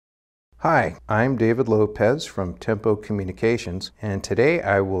Hi, I'm David Lopez from Telecommunications, and today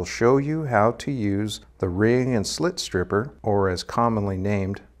I will show you how to use the ring and slit stripper, or as commonly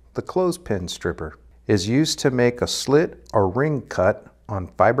named, the clothespin stripper. It is used to make a slit or ring cut on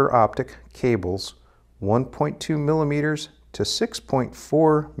fiber optic cables 1.2 millimeters to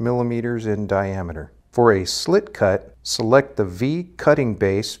 6.4 millimeters in diameter. For a slit cut, select the V cutting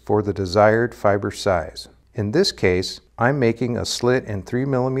base for the desired fiber size. In this case, I'm making a slit in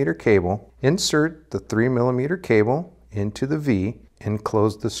 3mm cable. Insert the 3mm cable into the V and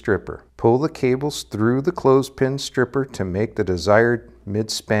close the stripper. Pull the cables through the clothespin stripper to make the desired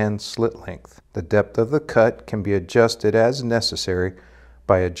mid-span slit length. The depth of the cut can be adjusted as necessary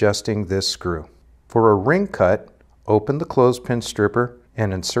by adjusting this screw. For a ring cut, open the clothespin stripper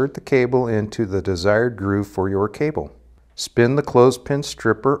and insert the cable into the desired groove for your cable. Spin the clothespin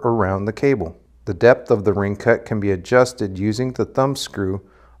stripper around the cable. The depth of the ring cut can be adjusted using the thumb screw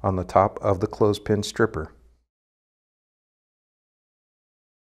on the top of the clothespin stripper.